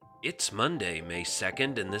It's Monday, May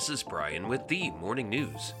 2nd, and this is Brian with the Morning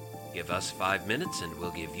News. Give us 5 minutes and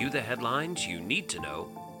we'll give you the headlines you need to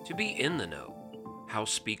know to be in the know.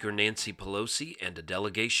 House Speaker Nancy Pelosi and a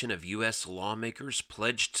delegation of U.S. lawmakers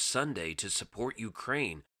pledged Sunday to support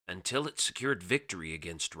Ukraine until it secured victory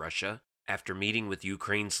against Russia after meeting with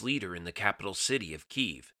Ukraine's leader in the capital city of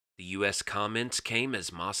Kyiv. The U.S. comments came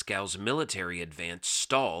as Moscow's military advance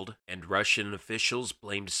stalled, and Russian officials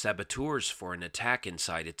blamed saboteurs for an attack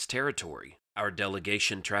inside its territory. Our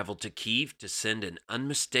delegation traveled to Kyiv to send an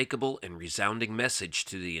unmistakable and resounding message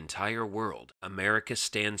to the entire world. America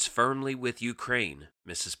stands firmly with Ukraine,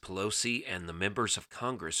 Mrs. Pelosi and the members of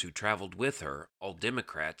Congress who traveled with her, all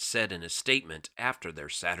Democrats, said in a statement after their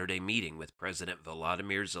Saturday meeting with President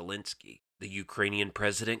Volodymyr Zelensky. The Ukrainian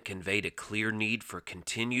president conveyed a clear need for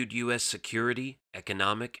continued U.S. security,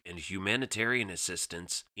 economic, and humanitarian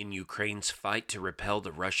assistance in Ukraine's fight to repel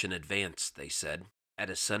the Russian advance, they said. At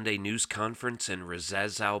a Sunday news conference in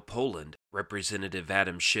Rzeszów, Poland, Representative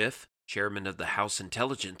Adam Schiff, chairman of the House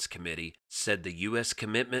Intelligence Committee, said the U.S.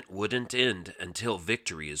 commitment wouldn't end until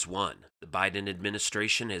victory is won. The Biden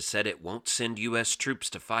administration has said it won't send U.S. troops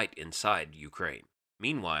to fight inside Ukraine.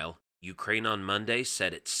 Meanwhile, Ukraine on Monday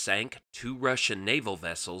said it sank 2 Russian naval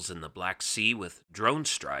vessels in the Black Sea with drone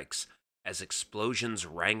strikes as explosions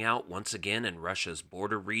rang out once again in Russia's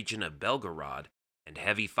border region of Belgorod, and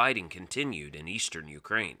heavy fighting continued in eastern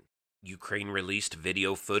Ukraine. Ukraine released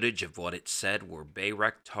video footage of what it said were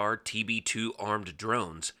Bayraktar TB2 armed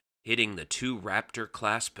drones hitting the 2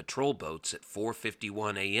 Raptor-class patrol boats at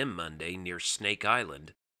 4:51 a.m. Monday near Snake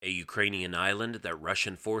Island, a Ukrainian island that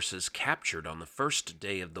Russian forces captured on the first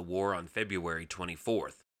day of the war on February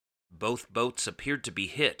 24th. Both boats appeared to be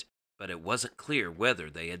hit, but it wasn't clear whether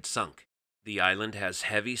they had sunk. The island has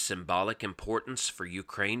heavy symbolic importance for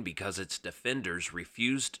Ukraine because its defenders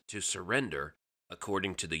refused to surrender,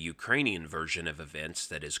 according to the Ukrainian version of events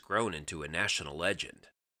that has grown into a national legend.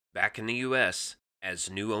 Back in the U.S.,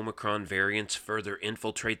 as new Omicron variants further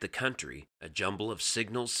infiltrate the country, a jumble of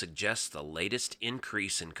signals suggests the latest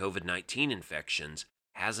increase in COVID-19 infections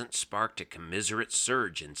hasn't sparked a commensurate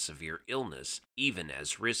surge in severe illness, even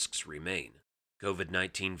as risks remain.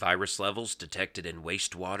 COVID-19 virus levels detected in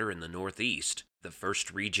wastewater in the Northeast, the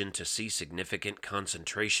first region to see significant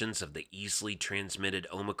concentrations of the easily transmitted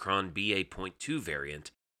Omicron BA.2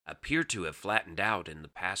 variant, appear to have flattened out in the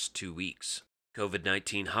past 2 weeks.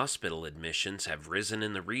 COVID-19 hospital admissions have risen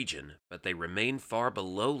in the region, but they remain far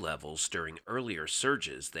below levels during earlier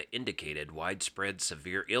surges that indicated widespread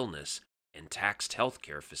severe illness and taxed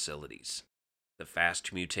healthcare facilities. The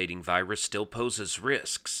fast-mutating virus still poses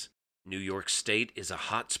risks. New York State is a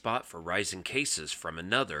hotspot for rising cases from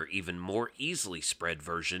another, even more easily spread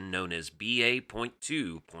version known as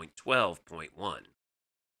BA.2.12.1.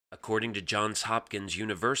 According to Johns Hopkins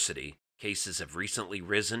University, cases have recently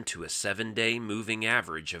risen to a 7-day moving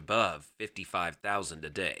average above 55,000 a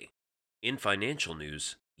day. In financial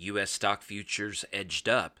news, U.S. stock futures edged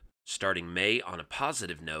up, starting May on a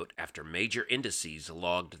positive note after major indices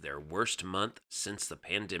logged their worst month since the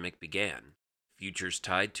pandemic began. Futures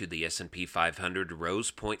tied to the S&P 500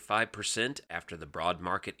 rose 0.5% after the broad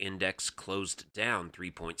market index closed down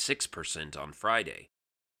 3.6% on Friday.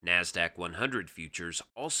 NASDAQ 100 futures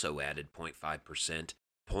also added 0.5%,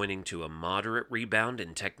 pointing to a moderate rebound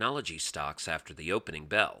in technology stocks after the opening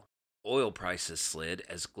bell. Oil prices slid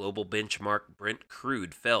as global benchmark Brent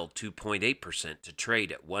crude fell 2.8% to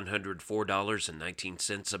trade at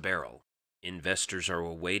 $104.19 a barrel. Investors are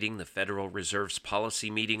awaiting the Federal Reserve's policy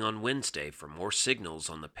meeting on Wednesday for more signals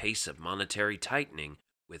on the pace of monetary tightening,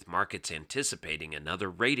 with markets anticipating another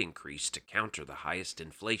rate increase to counter the highest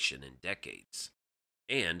inflation in decades.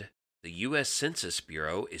 And the U.S. Census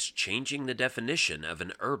Bureau is changing the definition of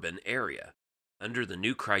an urban area. Under the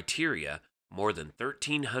new criteria, more than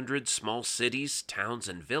 1,300 small cities, towns,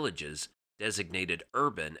 and villages designated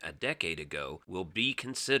urban a decade ago will be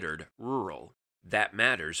considered rural. That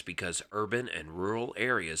matters because urban and rural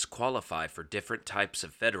areas qualify for different types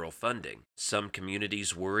of federal funding. Some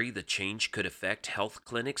communities worry the change could affect health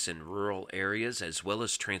clinics in rural areas as well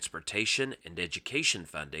as transportation and education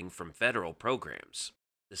funding from federal programs.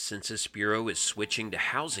 The Census Bureau is switching to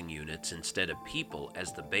housing units instead of people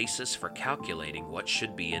as the basis for calculating what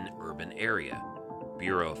should be an urban area.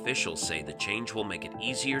 Bureau officials say the change will make it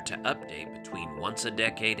easier to update between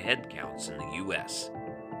once-a-decade headcounts in the U.S.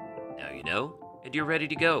 Now you know, and you're ready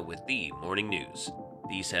to go with the morning news.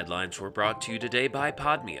 These headlines were brought to you today by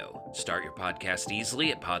Podmeo. Start your podcast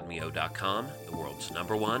easily at podmeo.com, the world's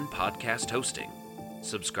 #1 podcast hosting.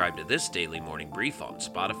 Subscribe to this daily morning brief on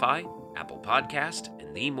Spotify, Apple Podcast,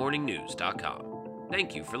 and themorningnews.com.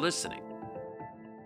 Thank you for listening.